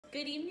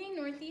Good evening,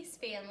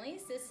 Northeast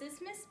families. This is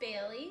Miss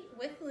Bailey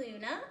with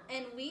Luna,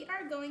 and we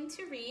are going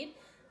to read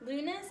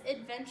Luna's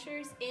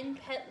Adventures in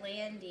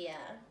Petlandia.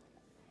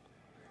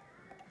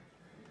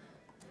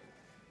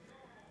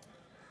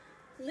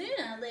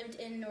 Luna lived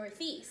in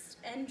Northeast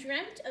and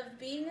dreamt of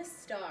being a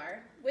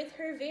star with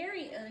her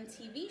very own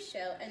TV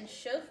show and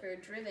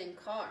chauffeur-driven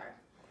car.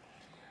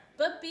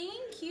 But being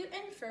cute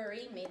and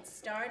furry made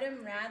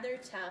stardom rather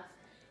tough,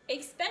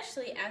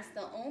 especially as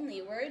the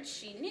only words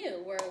she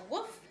knew were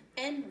woof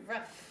and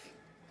rough.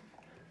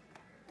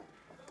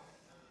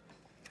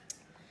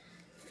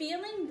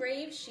 Feeling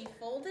brave, she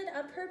folded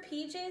up her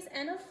PJs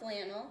and a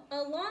flannel,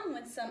 along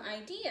with some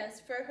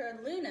ideas for her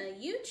Luna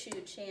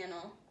YouTube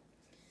channel.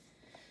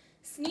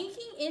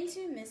 Sneaking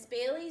into Miss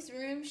Bailey's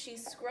room, she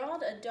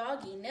scrawled a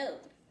doggy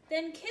note,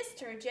 then kissed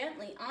her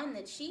gently on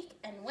the cheek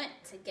and went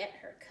to get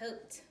her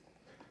coat.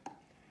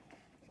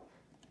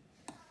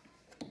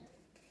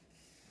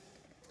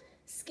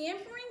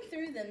 Scampering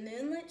through the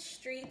moonlit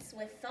streets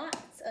with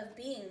thoughts of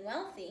being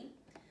wealthy,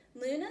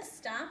 Luna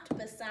stopped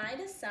beside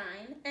a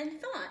sign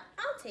and thought,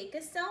 I'll take a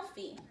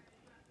selfie.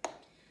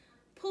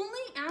 Pulling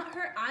out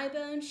her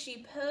eyebone,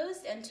 she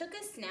posed and took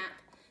a snap,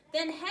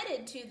 then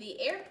headed to the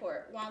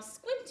airport while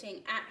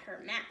squinting at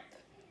her map.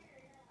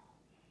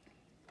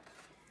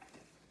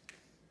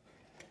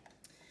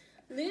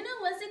 Luna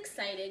was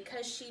excited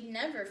because she'd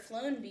never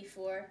flown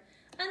before,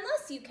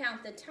 unless you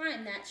count the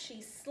time that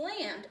she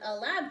slammed a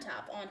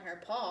laptop on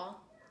her paw.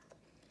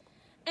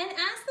 And as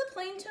the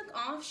plane took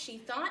off, she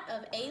thought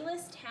of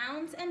A-list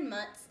hounds and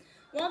mutts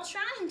while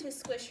trying to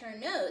squish her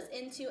nose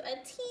into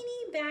a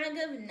teeny bag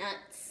of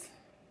nuts.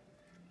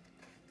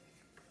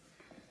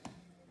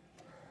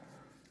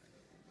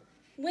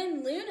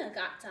 When Luna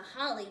got to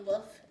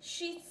Hollywood,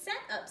 she set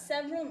up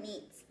several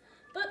meets,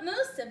 but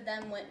most of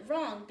them went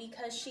wrong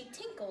because she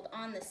tinkled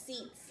on the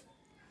seats.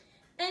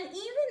 And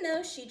even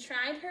though she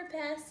tried her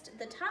best,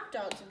 the top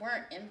dogs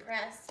weren't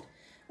impressed.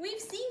 We've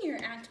seen your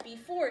act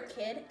before,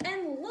 kid,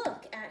 and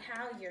look at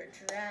how you're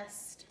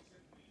dressed.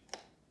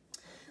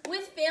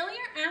 With failure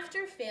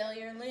after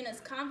failure, Luna's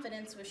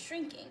confidence was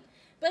shrinking,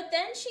 but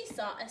then she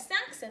saw a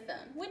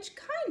saxophone, which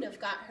kind of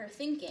got her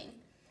thinking.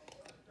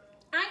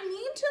 I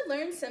need to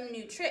learn some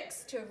new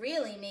tricks to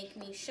really make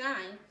me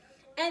shine,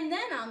 and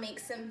then I'll make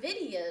some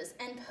videos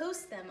and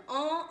post them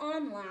all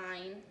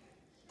online.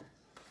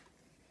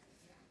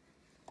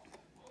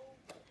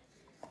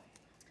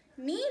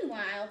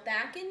 Meanwhile,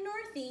 back in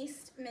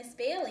Northeast, Miss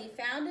Bailey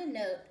found a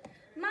note.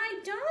 My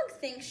dog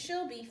thinks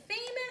she'll be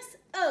famous.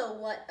 Oh,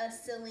 what a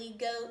silly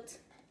goat.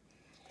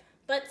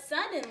 But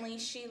suddenly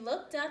she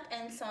looked up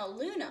and saw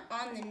Luna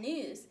on the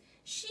news.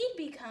 She'd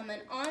become an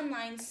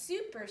online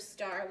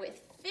superstar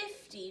with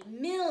 50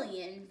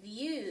 million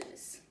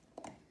views.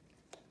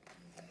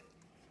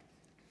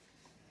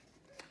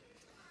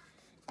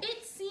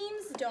 It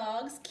seems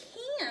dogs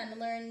can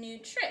learn new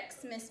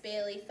tricks, Miss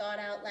Bailey thought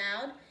out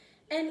loud.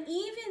 And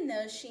even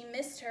though she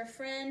missed her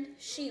friend,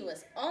 she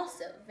was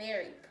also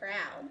very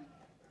proud.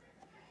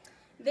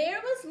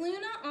 There was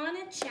Luna on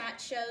a chat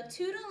show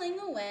tootling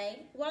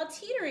away while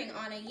teetering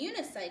on a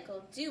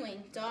unicycle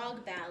doing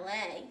dog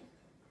ballet.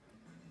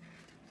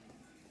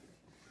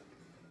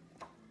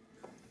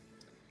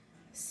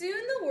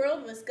 Soon the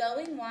world was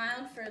going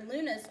wild for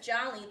Luna's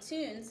jolly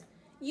tunes.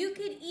 You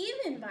could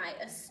even buy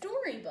a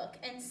storybook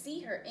and see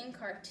her in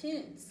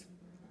cartoons.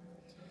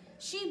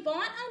 She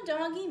bought a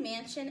doggy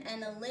mansion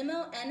and a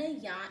limo and a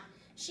yacht.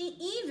 She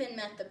even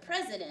met the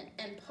president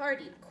and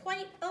partied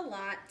quite a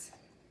lot.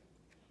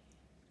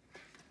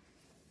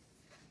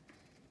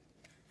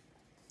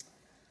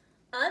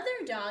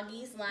 Other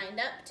doggies lined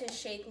up to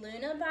shake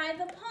Luna by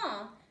the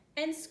paw,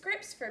 and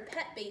scripts for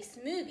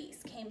pet-based movies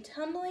came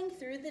tumbling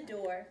through the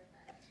door.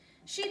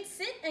 She'd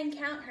sit and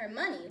count her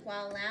money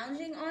while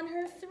lounging on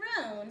her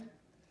throne.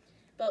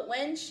 But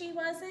when she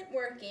wasn't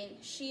working,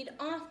 she'd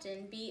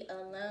often be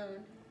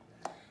alone.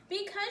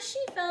 Because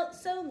she felt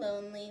so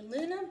lonely,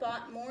 Luna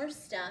bought more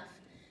stuff,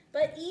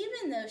 but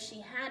even though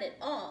she had it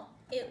all,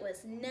 it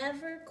was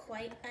never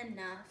quite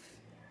enough.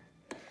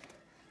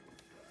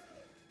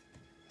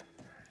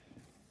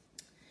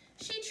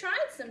 She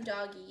tried some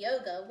doggy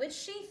yoga, which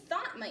she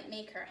thought might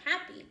make her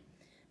happy,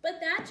 but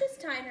that just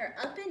tied her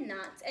up in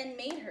knots and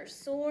made her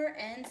sore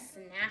and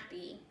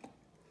snappy.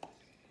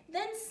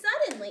 Then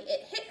suddenly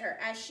it hit her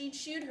as she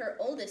chewed her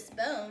oldest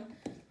bone.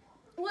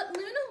 What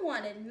Luna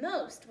wanted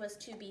most was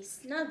to be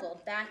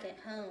snuggled back at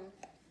home.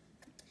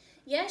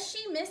 Yes,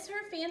 she missed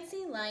her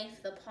fancy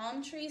life, the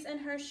palm trees and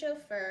her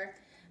chauffeur,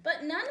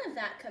 but none of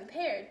that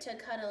compared to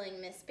cuddling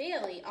Miss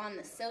Bailey on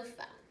the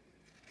sofa.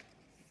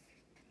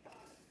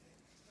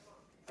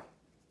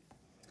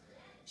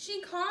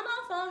 She called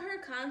off all her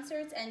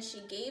concerts and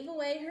she gave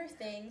away her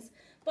things,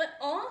 but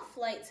all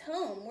flights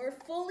home were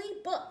fully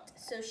booked,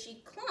 so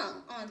she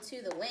clung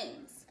onto the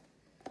wings.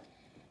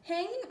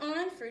 Hanging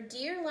on for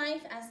dear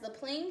life as the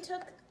plane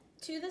took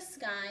to the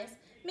skies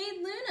made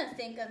Luna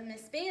think of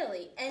Miss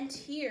Bailey, and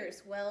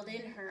tears welled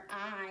in her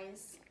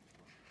eyes.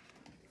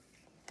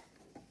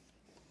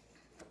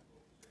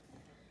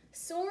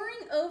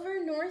 Soaring over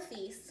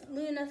northeast,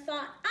 Luna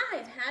thought,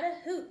 I've had a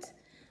hoot.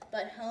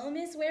 But home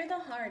is where the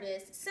heart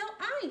is, so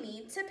I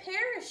need to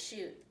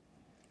parachute.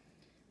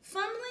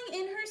 Fumbling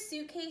in her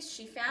suitcase,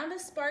 she found a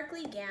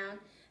sparkly gown,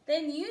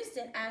 then used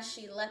it as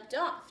she leapt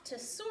off to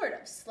sort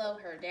of slow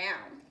her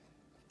down.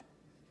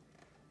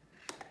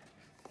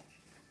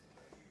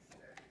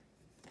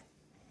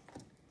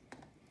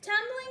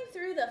 Tumbling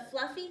through the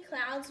fluffy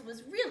clouds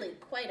was really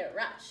quite a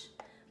rush,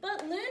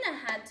 but Luna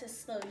had to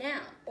slow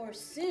down, or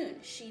soon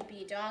she'd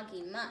be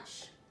doggy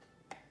mush.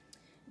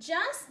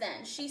 Just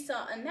then she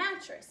saw a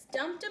mattress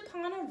dumped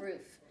upon a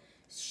roof,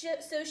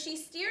 so she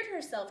steered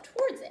herself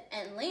towards it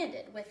and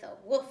landed with a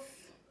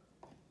woof.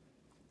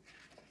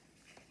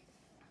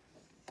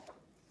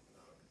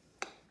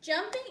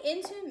 Jumping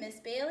into Miss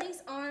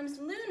Bailey's arms,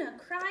 Luna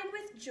cried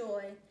with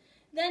joy.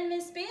 Then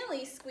Miss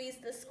Bailey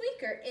squeezed the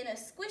squeaker in a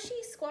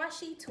squishy,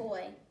 squashy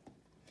toy.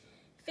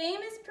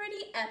 Fame is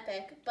pretty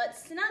epic, but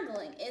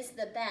snuggling is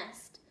the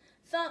best,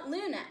 thought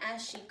Luna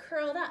as she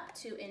curled up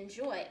to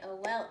enjoy a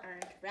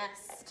well-earned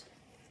rest.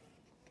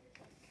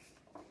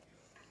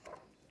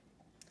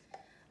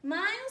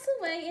 Miles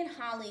away in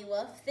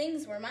Hollywood,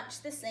 things were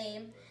much the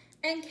same,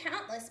 and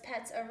countless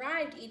pets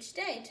arrived each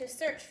day to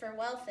search for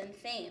wealth and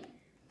fame.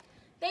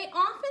 They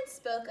often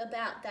spoke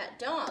about that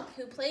dog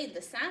who played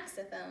the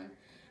saxophone,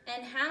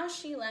 and how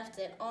she left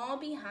it all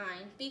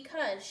behind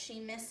because she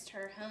missed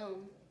her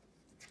home.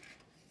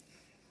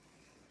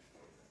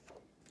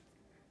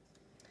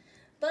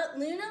 But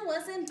Luna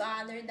wasn't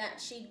bothered that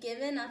she'd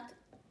given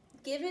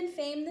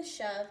fame the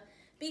shove,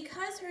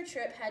 because her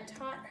trip had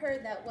taught her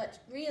that what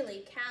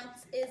really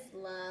counts is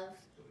love.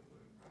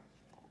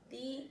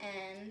 The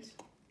end.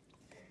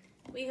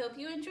 We hope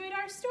you enjoyed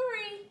our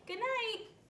story. Good night.